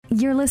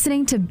You're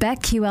listening to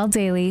BetQL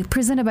Daily,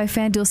 presented by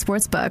FanDuel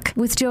Sportsbook,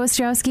 with Joe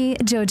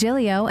Ostrowski, Joe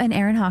Giglio, and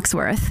Aaron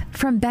Hawksworth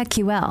from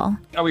BetQL.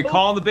 Are we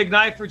calling the big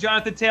night for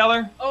Jonathan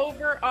Taylor?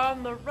 Over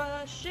on the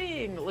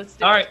rushing. Let's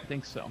do All it. right. I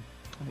think so.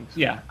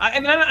 Yeah, I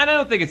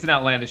don't think it's an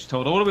outlandish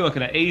total. What are we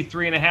looking at?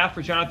 83.5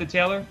 for Jonathan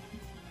Taylor?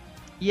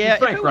 Yeah, if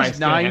Frank it Reich's was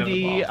gonna handle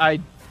the 90, ball.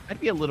 I'd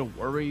be a little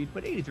worried,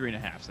 but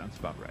 83.5 sounds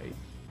about right.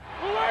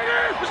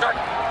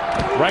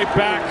 Right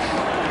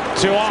back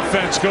to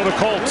offense. Go to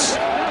Colts.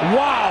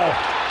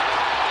 Wow.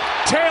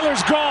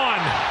 Taylor's gone.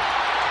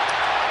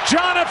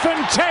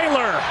 Jonathan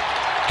Taylor.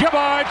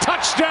 Goodbye.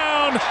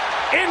 Touchdown,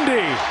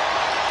 Indy.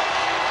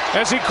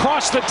 As he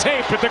crossed the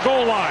tape at the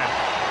goal line.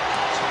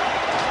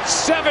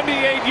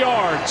 78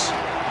 yards.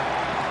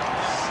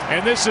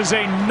 And this is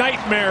a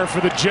nightmare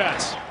for the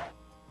Jets.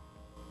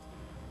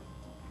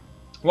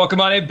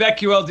 Welcome on in.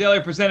 BetQL Daily,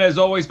 presented as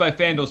always by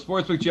FanDuel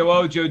Sportsbook. Joe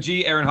O, Joe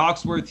G, Aaron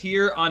Hawksworth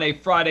here on a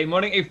Friday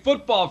morning, a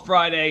football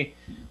Friday.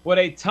 What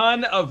a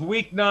ton of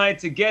Week 9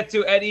 to get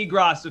to. Ed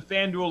Egros of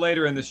FanDuel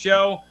later in the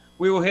show.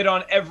 We will hit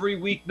on every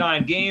Week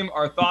 9 game,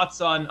 our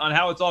thoughts on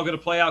how it's all going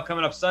to play out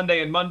coming up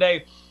Sunday and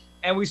Monday.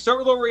 And we start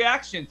with a little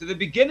reaction to the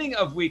beginning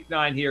of Week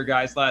 9 here,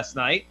 guys, last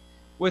night,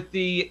 with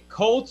the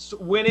Colts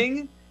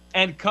winning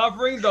and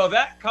covering, though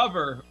that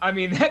cover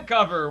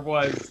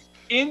was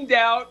in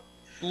doubt,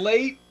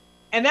 late.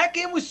 And that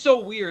game was so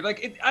weird.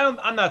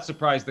 I'm not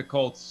surprised the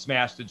Colts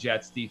smashed the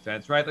Jets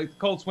defense, right? Like, the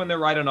Colts win their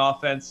right on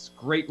offense,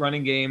 great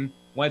running game.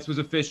 Wentz was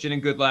efficient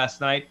and good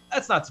last night.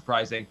 That's not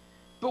surprising.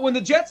 But when the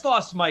Jets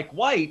lost Mike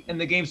White and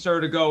the game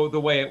started to go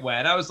the way it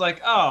went, I was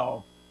like,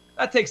 oh,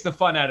 that takes the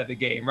fun out of the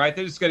game, right?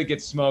 They're just going to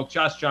get smoked.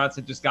 Josh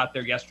Johnson just got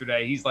there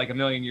yesterday. He's like a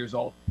million years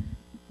old.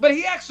 But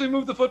he actually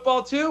moved the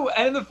football too.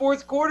 And in the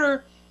fourth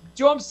quarter,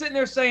 Joe, I'm sitting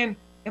there saying,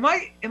 Am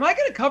I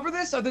going to cover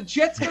this? Are the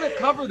Jets going to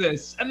cover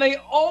this? And they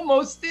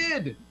almost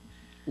did.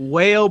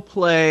 Whale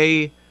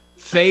play,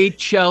 fade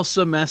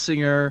Chelsea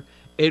Messinger.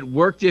 It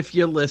worked if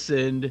you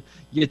listened.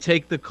 You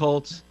take the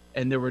Colts,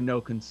 and there were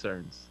no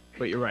concerns.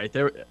 But you're right.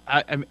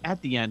 I'm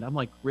at the end, I'm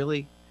like,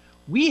 really?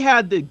 We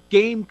had the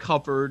game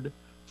covered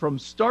from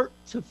start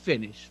to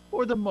finish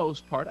for the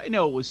most part. I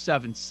know it was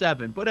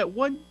 7-7, but at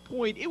one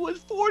point it was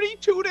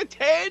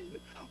 42-10.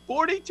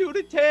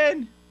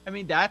 42-10. I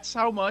mean, that's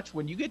how much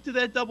when you get to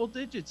that double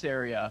digits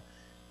area.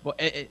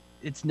 But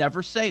it's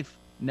never safe.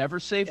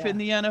 Never safe in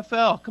the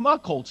NFL. Come on,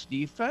 Colts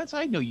defense.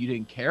 I know you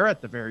didn't care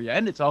at the very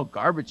end. It's all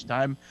garbage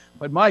time.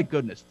 But my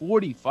goodness,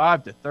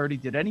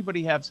 45-30. Did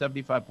anybody have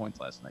 75 points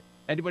last night?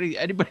 Anybody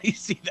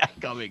see that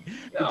coming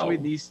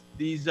between these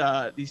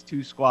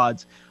two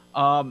squads?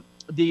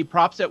 The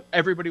props that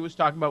everybody was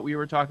talking about, we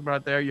were talking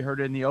about there. You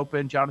heard it in the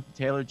open. Jonathan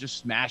Taylor just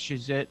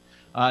smashes it.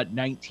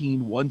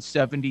 19,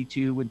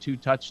 172 and 2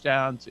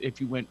 touchdowns.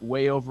 If you went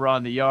way over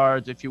on the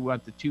yards, if you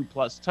went the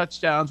 2+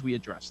 touchdowns, we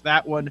addressed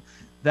that one.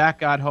 That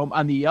got home.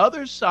 On the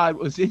other side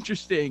was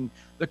interesting.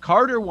 The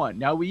Carter one.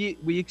 Now we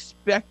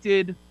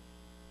expected,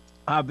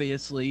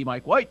 obviously,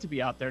 Mike White to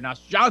be out there. Not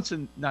Josh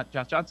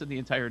Johnson the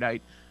entire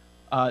night.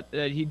 That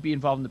he'd be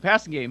involved in the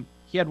passing game.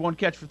 He had one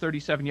catch for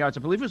 37 yards.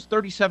 I believe it was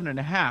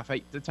 37.5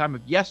 at the time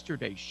of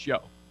yesterday's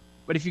show.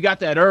 But if you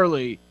got that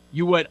early,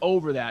 you went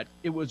over that.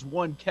 It was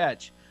one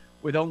catch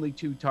with only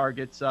 2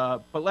 targets.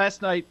 But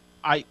last night,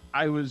 I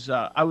was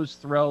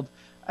thrilled.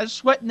 I was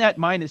sweating that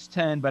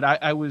 -10, but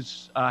I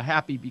was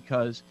happy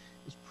because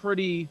it was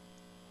pretty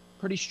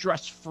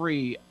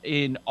stress-free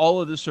in all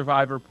of the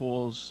survivor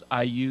pools.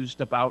 I used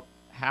about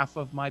half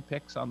of my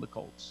picks on the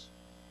Colts.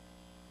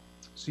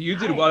 So you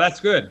did well. That's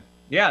good.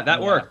 Yeah,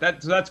 that worked.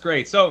 That's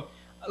great. So,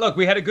 look,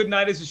 we had a good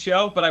night as a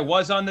show, but I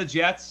was on the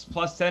Jets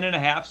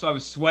 +10.5, so I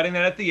was sweating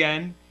that at the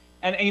end.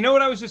 And you know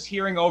what I was just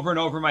hearing over and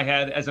over in my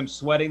head as I'm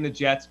sweating the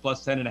Jets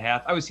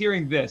 +10.5? I was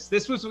hearing this.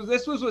 This was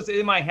what's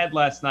in my head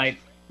last night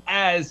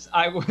as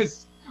I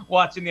was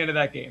watching the end of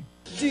that game.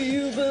 Do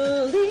you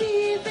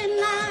believe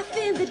in life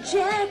in the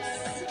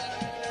Jets?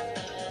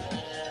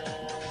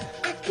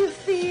 I can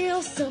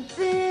feel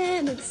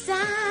something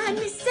inside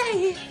me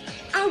say,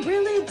 I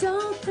really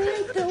don't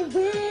think they'll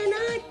win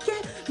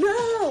again.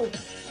 No.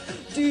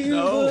 Do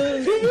you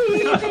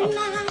believe in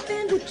life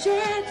in the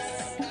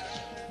Jets?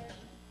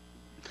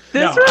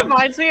 This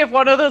reminds me of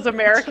one of those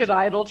American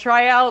Idol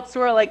tryouts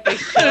where, like, they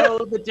show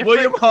the different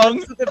William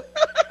Hung.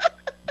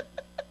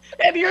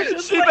 And you're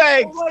just She like,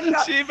 bangs. oh my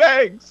God. She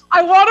bangs.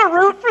 I want to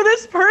root for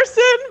this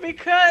person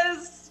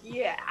because,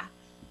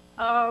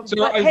 So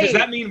but, does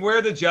that mean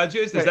we're the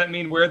judges? Does that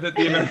mean we're the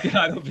American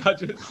Idol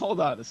judges? Hold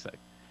on a sec.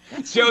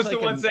 Joe's the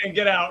one saying,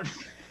 get out.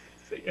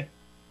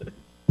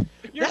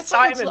 You're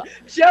Simon.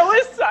 Joe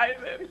is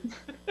Simon.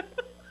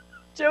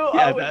 Joe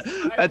always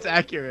Simon. That's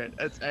accurate.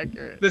 That's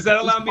accurate. Does that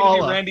allow me to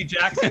be Randy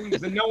Jackson?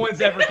 Because no one's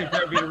ever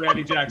compared me to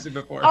Randy Jackson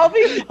before. I'll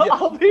be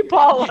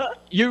Paula.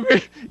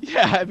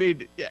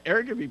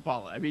 Eric could be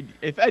Paula. I mean,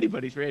 if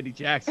anybody's Randy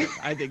Jackson,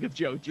 I think of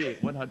Joe G.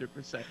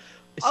 100%.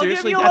 I'll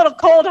give you a little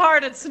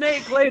cold-hearted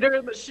snake later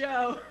in the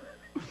show.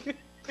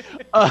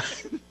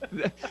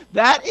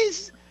 That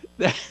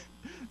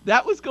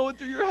was going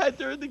through your head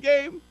during the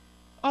game.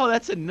 Oh,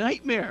 that's a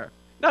nightmare.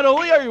 Not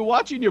only are you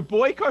watching your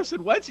boy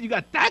Carson Wentz, you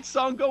got that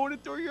song going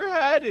through your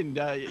head, and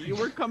you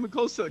weren't coming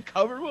close to the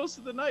cover most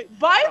of the night.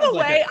 By the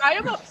way, I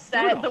am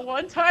upset. The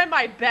one time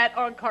I bet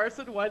on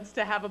Carson Wentz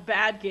to have a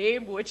bad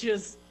game, which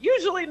is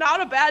usually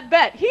not a bad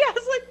bet, he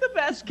has like the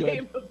best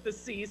game of the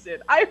season.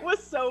 I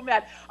was so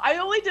mad. I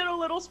only did a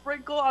little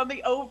sprinkle on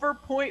the over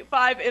 0.5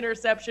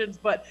 interceptions,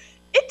 but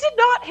it did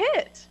not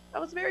hit. I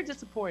was very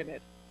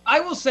disappointed. I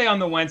will say on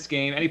the Wentz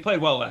game, and he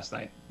played well last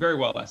night, very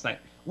well last night.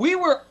 We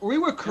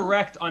were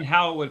correct on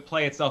how it would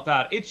play itself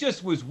out. It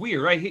just was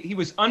weird, right? He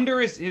was under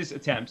his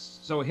attempts,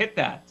 so hit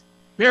that.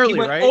 Barely, he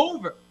went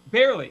right?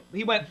 Barely.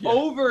 He went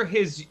over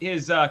his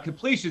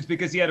completions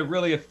because he had a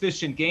really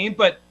efficient game.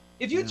 But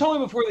if you told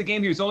me before the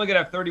game he was only going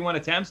to have 31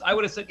 attempts, I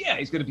would have said, yeah,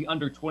 he's going to be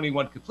under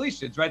 21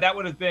 completions, right? That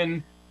would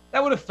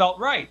have felt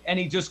right. And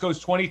he just goes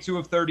 22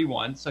 of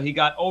 31, so he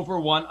got over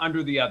one,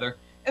 under the other.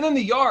 And then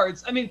the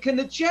yards. I mean, can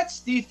the Jets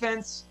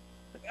defense?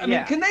 I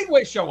mean, can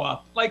they show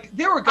up? Like,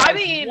 there were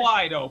guys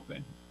wide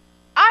open.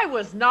 I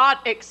was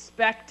not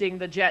expecting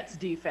the Jets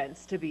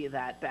defense to be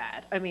that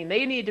bad. I mean,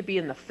 they need to be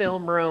in the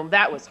film room.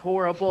 That was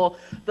horrible.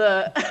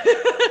 The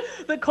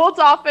the Colts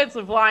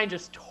offensive line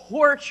just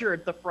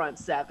tortured the front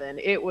seven.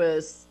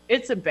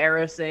 It's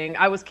embarrassing.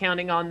 I was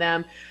counting on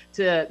them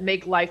to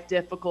make life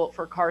difficult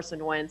for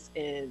Carson Wentz,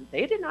 and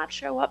they did not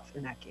show up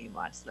in that game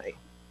last night.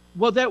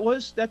 Well,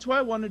 that's why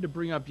I wanted to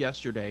bring up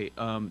yesterday.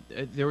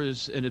 There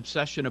was an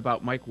obsession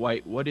about Mike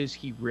White. What is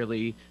he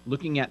really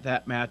looking at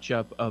that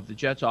matchup of the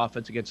Jets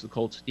offense against the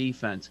Colts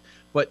defense?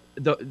 But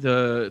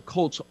the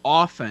Colts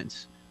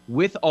offense,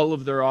 with all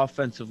of their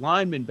offensive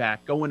linemen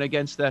back, going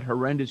against that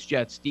horrendous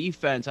Jets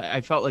defense,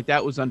 I felt like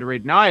that was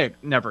underrated. Now, I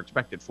never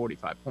expected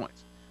 45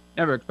 points.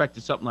 Never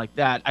expected something like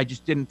that. I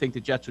just didn't think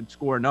the Jets would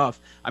score enough.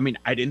 I mean,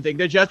 I didn't think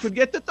the Jets would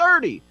get to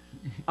 30.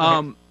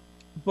 I'll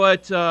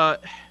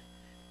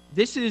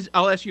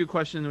ask you a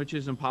question which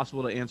is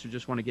impossible to answer.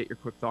 Just want to get your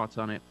quick thoughts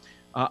on it.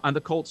 On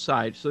the Colts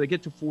side, so they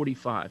get to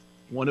 45.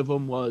 One of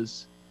them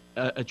was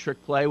a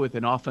trick play with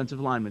an offensive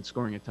lineman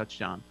scoring a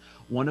touchdown.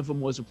 One of them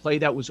was a play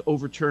that was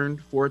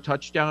overturned for a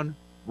touchdown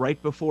right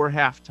before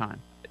halftime.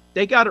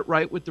 They got it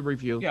right with the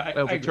review,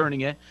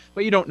 overturning it,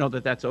 but you don't know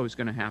that that's always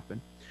going to happen.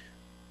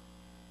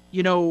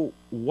 You know,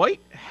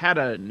 White had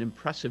an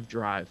impressive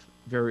drive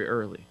very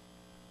early.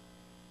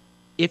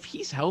 If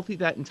he's healthy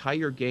that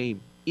entire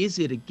game, is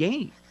it a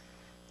game?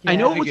 I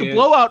know it was a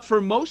blowout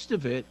for most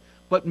of it,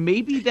 but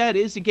maybe that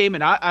is a game.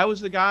 And I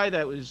was the guy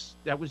that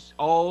was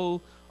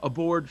all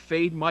aboard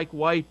fade Mike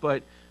White.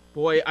 But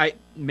boy,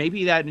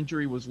 maybe that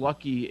injury was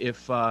lucky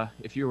if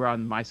you were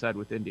on my side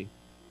with Indy.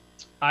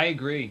 I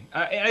agree.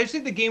 I just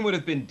think the game would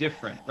have been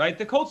different, right?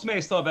 The Colts may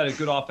still have had a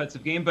good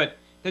offensive game, but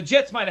the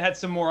Jets might have had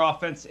some more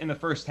offense in the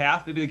first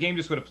half. Maybe the game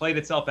just would have played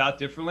itself out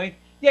differently.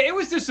 Yeah, it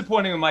was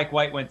disappointing when Mike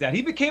White went down.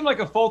 He became like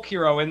a folk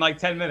hero in like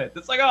 10 minutes.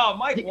 It's like, oh,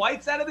 Mike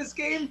White's out of this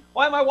game?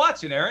 Why am I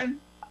watching, Aaron?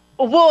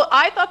 Well,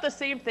 I thought the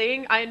same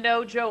thing. I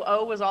know Joe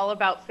O was all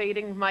about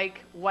fading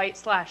Mike White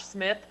 /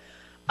 Smith,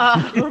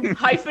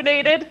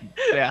 hyphenated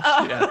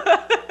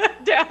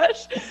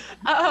dash.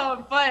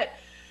 But,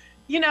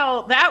 you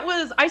know,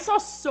 I saw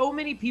so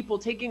many people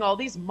taking all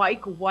these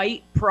Mike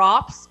White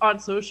props on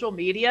social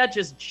media,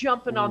 just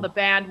jumping on the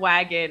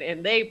bandwagon,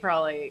 and they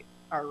probably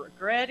are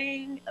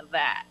regretting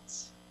that.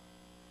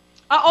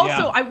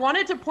 I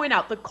wanted to point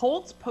out the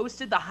Colts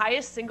posted the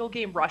highest single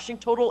game rushing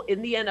total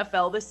in the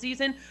NFL this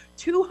season,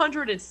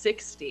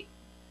 260.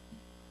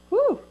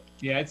 Whew.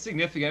 Yeah, it's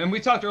significant. And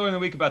we talked earlier in the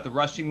week about the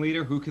rushing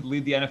leader who could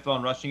lead the NFL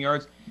in rushing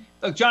yards.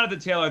 Look, Jonathan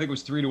Taylor, I think,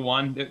 was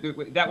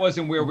 3-1. That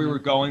wasn't where we were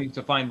going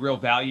to find real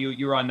value.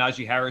 You were on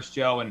Najee Harris,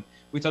 Joe, and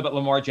we talked about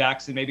Lamar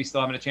Jackson maybe still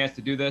having a chance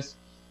to do this.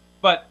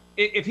 But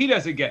if he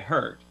doesn't get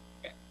hurt,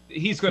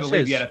 he's going to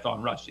lead the NFL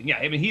in rushing. Yeah,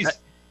 I mean,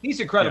 he's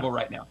incredible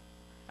right now.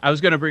 I was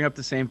going to bring up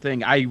the same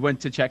thing. I went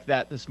to check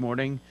that this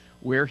morning.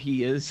 Where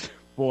he is,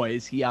 boy,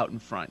 is he out in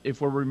front. If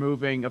we're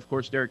removing, of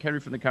course, Derrick Henry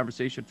from the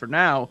conversation for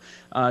now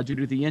due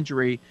to the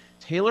injury,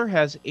 Taylor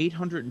has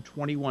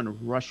 821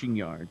 rushing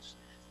yards.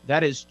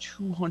 That is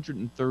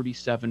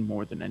 237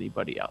 more than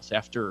anybody else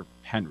after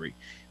Henry.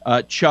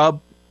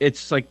 Chubb,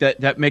 it's like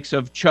that mix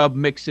of Chubb,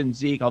 Mixon,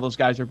 Zeke. All those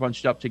guys are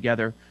bunched up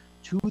together.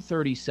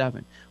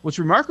 237. What's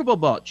remarkable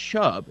about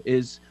Chubb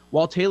is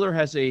while Taylor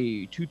has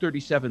a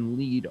 237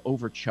 lead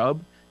over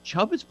Chubb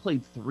has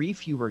played 3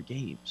 fewer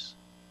games.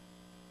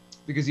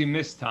 Because he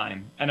missed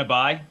time and a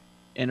bye.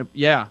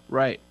 Yeah,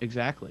 right,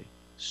 exactly.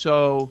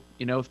 So,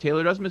 you know, if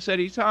Taylor doesn't miss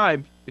any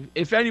time,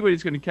 if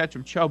anybody's going to catch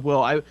him, Chubb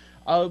will.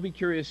 I'll be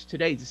curious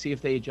today to see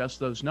if they adjust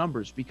those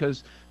numbers,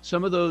 because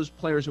some of those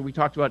players that we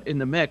talked about in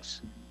the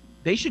mix,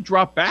 they should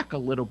drop back a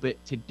little bit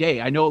today.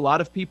 I know a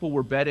lot of people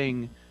were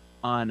betting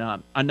on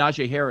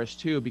Najee Harris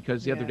too,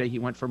 because the other day he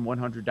went from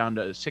 100 down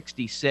to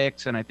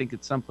 66, and I think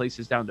in some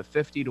places down to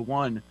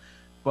 50-1.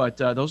 But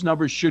those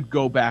numbers should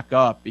go back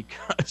up,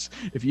 because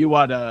if you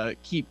want to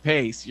keep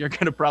pace, you're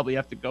going to probably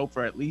have to go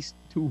for at least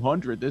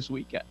 200 this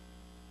weekend.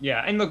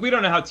 Yeah, and look, we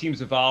don't know how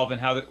teams evolve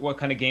and what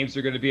kind of games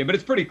they're going to be in, but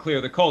it's pretty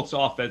clear the Colts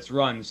offense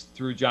runs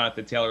through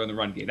Jonathan Taylor in the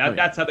run game.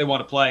 That's how they want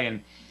to play,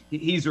 and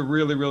he's a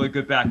really, really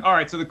good back. All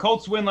right, so the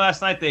Colts win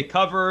last night. They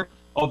cover,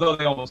 although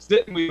they almost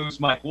didn't. We lose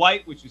Mike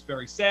White, which is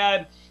very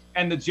sad,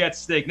 and the Jets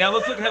stink. Now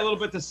let's look ahead a little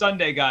bit to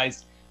Sunday,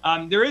 guys.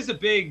 There is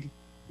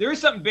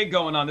something big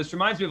going on. This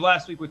reminds me of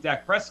last week with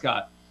Dak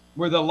Prescott,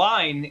 where the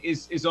line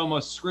is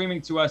almost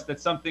screaming to us that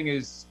something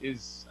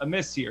is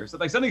amiss here. So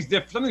like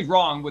something's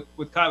wrong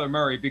with Kyler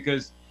Murray,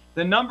 because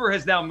the number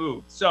has now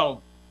moved.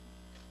 So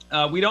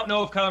we don't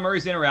know if Kyler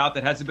Murray's in or out.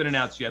 That hasn't been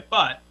announced yet.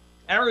 But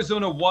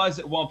Arizona was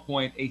at one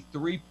point a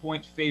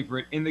 3-point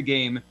favorite in the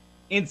game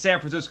in San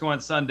Francisco on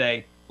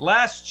Sunday.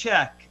 Last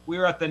check, we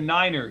were at the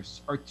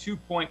Niners are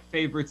 2-point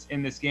favorites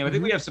in this game. I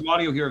think we have some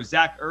audio here of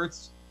Zach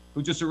Ertz,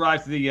 who just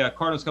arrived to the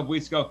Cardinals a couple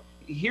weeks ago.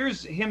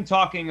 Here's him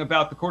talking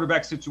about the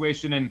quarterback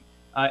situation, and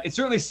it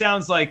certainly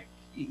sounds like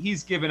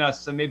he's given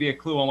us maybe a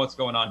clue on what's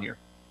going on here.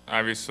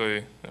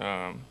 Obviously,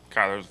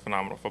 Kyler's a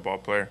phenomenal football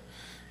player.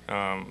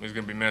 He's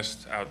going to be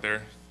missed out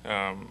there.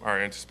 Our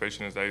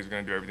anticipation is that he's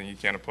going to do everything he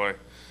can to play.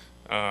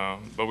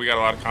 But we got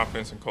a lot of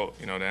confidence in Colt.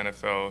 You know, the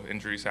NFL,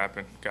 injuries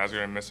happen. Guys are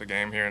going to miss a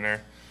game here and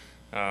there.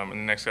 And the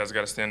next guy's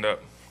got to stand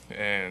up.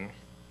 And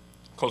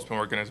Colt's been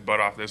working his butt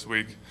off this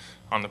week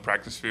on the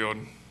practice field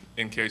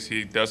in case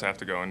he does have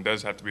to go and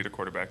does have to be the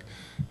quarterback.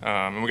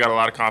 And we got a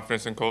lot of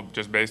confidence in Colt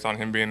just based on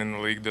him being in the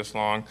league this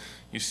long.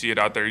 You see it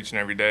out there each and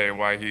every day and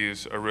why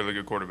he's a really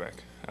good quarterback.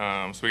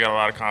 So we got a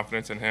lot of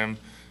confidence in him,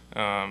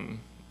 and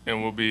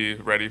we'll be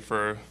ready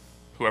for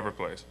whoever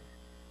plays.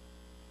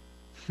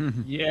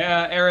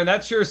 Yeah, Aaron,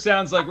 that sure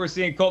sounds like we're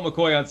seeing Colt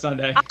McCoy on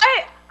Sunday.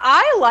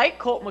 I like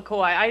Colt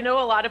McCoy. I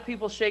know a lot of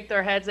people shake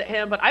their heads at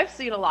him, but I've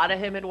seen a lot of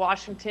him in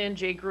Washington.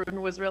 Jay Gruden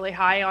was really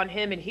high on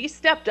him, and he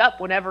stepped up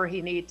whenever he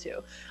needed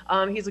to.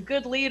 He's a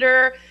good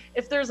leader.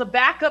 If there's a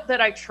backup that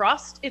I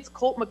trust, it's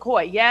Colt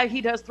McCoy. Yeah, he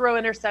does throw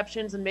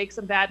interceptions and make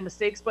some bad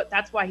mistakes, but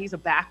that's why he's a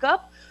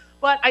backup.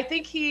 But I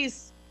think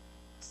he's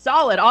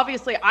solid.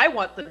 Obviously, I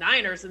want the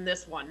Niners in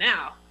this one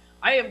now.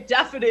 I am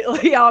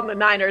definitely on the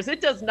Niners.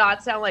 It does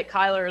not sound like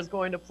Kyler is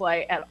going to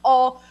play at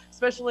all,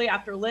 especially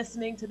after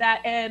listening to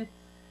that. And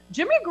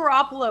Jimmy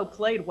Garoppolo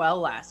played well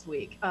last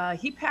week.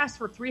 He passed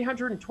for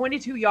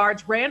 322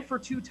 yards, ran for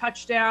 2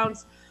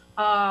 touchdowns.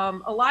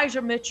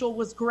 Elijah Mitchell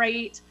was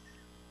great.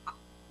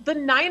 The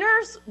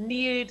Niners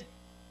need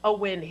a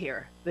win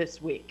here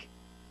this week.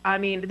 I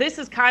mean, this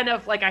is kind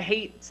of like, I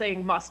hate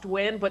saying must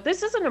win, but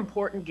this is an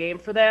important game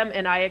for them,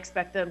 and I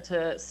expect them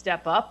to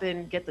step up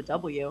and get the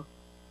W.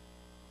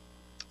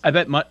 I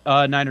bet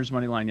Niners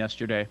money line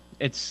yesterday.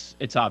 It's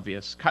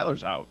obvious.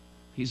 Kyler's out.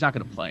 He's not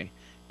going to play.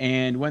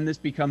 And when this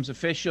becomes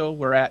official,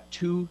 we're at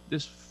 2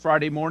 this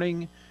Friday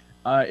morning.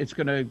 It's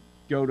going to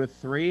go to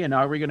 3, and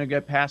are we going to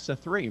get past the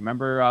 3?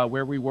 Remember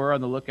where we were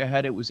on the look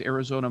ahead? It was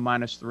Arizona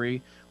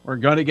 -3. We're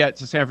going to get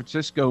to San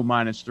Francisco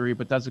 -3,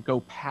 but does it go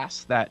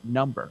past that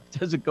number?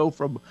 Does it go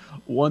from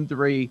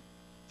 1-3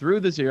 through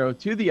the 0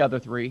 to the other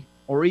 3,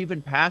 or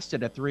even past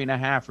it at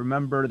 3.5?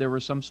 Remember, there were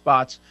some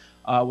spots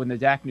when the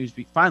Dak news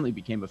finally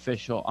became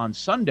official on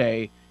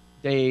Sunday.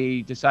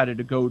 They decided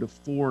to go to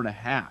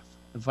 4.5.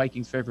 The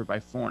Vikings favored by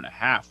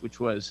 4.5,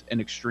 which was an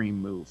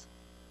extreme move.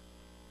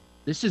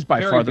 This is by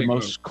far the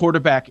most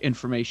quarterback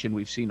information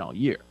we've seen all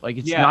year. Like,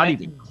 it's not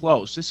even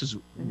close. This is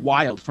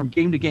wild from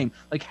game to game.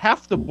 Like,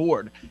 half the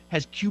board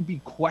has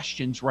QB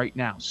questions right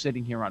now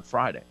sitting here on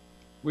Friday.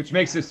 Which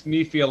makes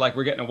me feel like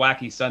we're getting a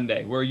wacky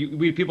Sunday where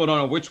people don't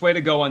know which way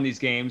to go on these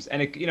games.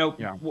 And,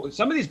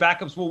 some of these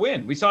backups will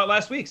win. We saw it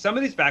last week. Some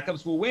of these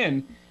backups will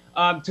win.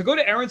 To go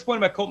to Aaron's point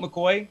about Colt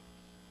McCoy,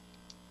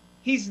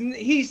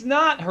 he's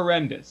not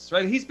horrendous,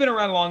 right? He's been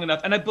around long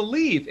enough. And I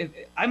believe,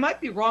 I might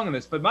be wrong on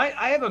this, but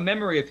I have a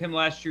memory of him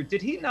last year.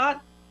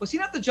 Was he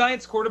not the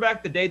Giants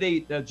quarterback the day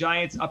the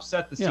Giants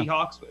upset the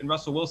Seahawks and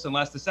Russell Wilson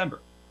last December?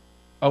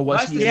 Oh,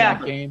 was he in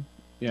that game?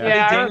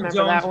 Yeah, I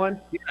remember that one.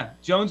 Yeah,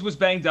 Jones was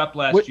banged up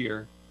last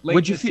year, late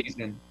in the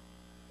season.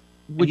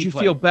 Would you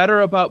feel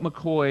better about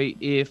McCoy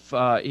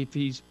if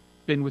he's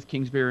been with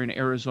Kingsbury in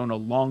Arizona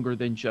longer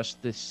than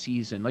just this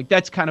season? Like,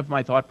 that's kind of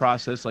my thought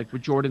process. Like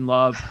with Jordan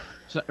Love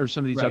or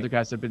some of these other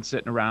guys that have been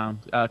sitting around.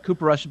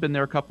 Cooper Rush has been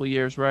there a couple of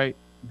years, right?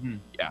 Mm-hmm.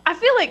 Yeah. I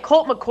feel like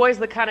Colt McCoy's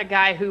the kind of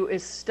guy who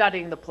is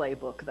studying the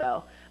playbook,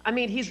 though. I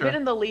mean, he's been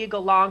in the league a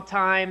long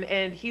time,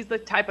 and he's the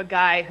type of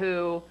guy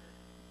who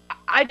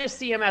I just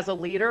see him as a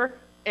leader.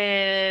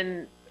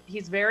 And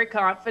he's very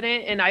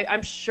confident, and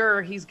I'm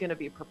sure he's going to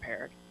be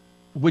prepared.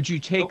 Would you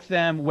take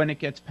them when it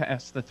gets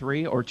past the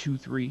 3 or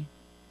 2-3?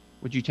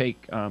 Would you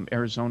take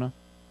Arizona?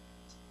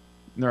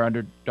 They're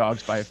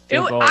underdogs by a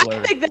field goal. I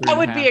think that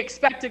would be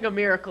expecting a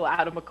miracle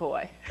out of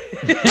McCoy.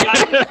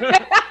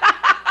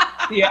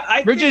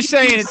 We're just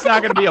saying it's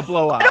not going to be a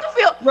blowout. I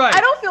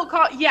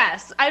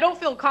don't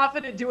feel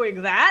confident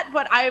doing that,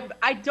 but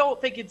I don't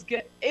think it's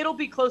good. It'll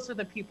be closer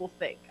than people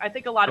think. I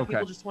think a lot of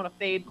people just want to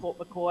fade Colt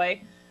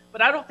McCoy,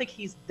 but I don't think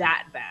he's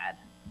that bad.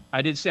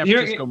 I did San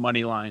Francisco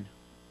money line.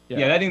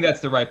 Yeah, I think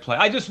that's the right play.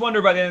 I just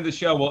wonder by the end of the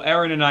show, will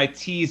Aaron and I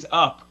tease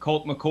up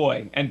Colt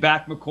McCoy and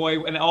back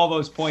McCoy and all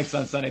those points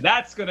on Sunday?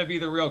 That's going to be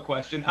the real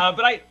question.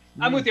 But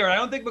I'm with Aaron. I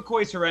don't think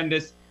McCoy's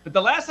horrendous. But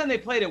the last time they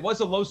played, it was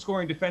a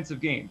low-scoring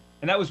defensive game.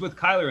 and that was with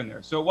Kyler in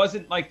there. So it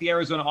wasn't like the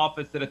Arizona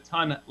offense did a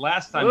ton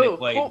last time they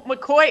played. Colt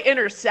McCoy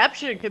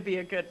interception could be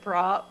a good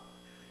prop.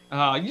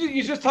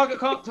 You just talk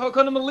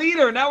on him a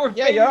leader. Now we're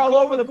you're all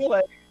over the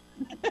place.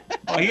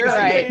 Oh, he's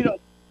Right.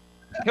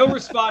 He'll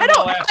respond.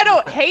 I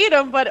don't hate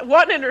him, but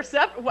one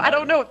intercept. I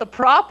don't know what the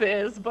prop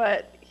is,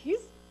 but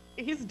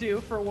he's due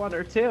for one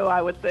or two,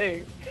 I would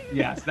think.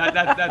 Yes,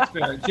 that's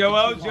fair. Joe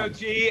O, Joe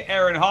G,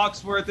 Aaron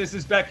Hawksworth. This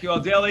is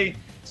BetQL Daily.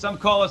 Some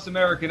call us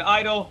American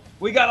Idol.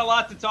 We got a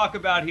lot to talk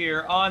about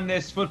here on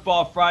this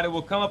Football Friday.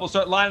 We'll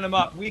start lining them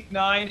up. Week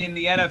 9 in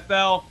the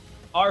NFL,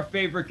 our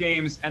favorite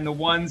games, and the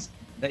ones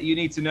that you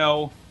need to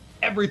know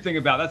everything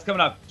about. That's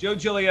coming up. Joe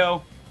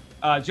Giglio,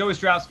 Joe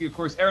Ostrowski, of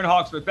course, Aaron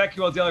Hawksworth,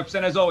 BetQL Daily,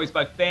 presented as always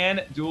by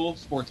FanDuel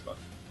Sportsbook.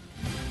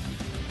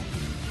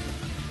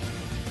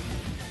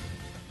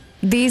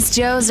 These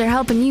Joes are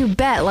helping you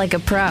bet like a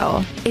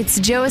pro. It's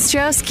Joe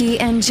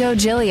Ostrowski and Joe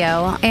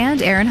Giglio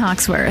and Aaron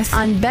Hawksworth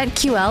on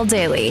BetQL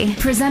Daily,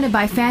 presented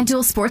by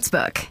FanDuel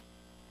Sportsbook.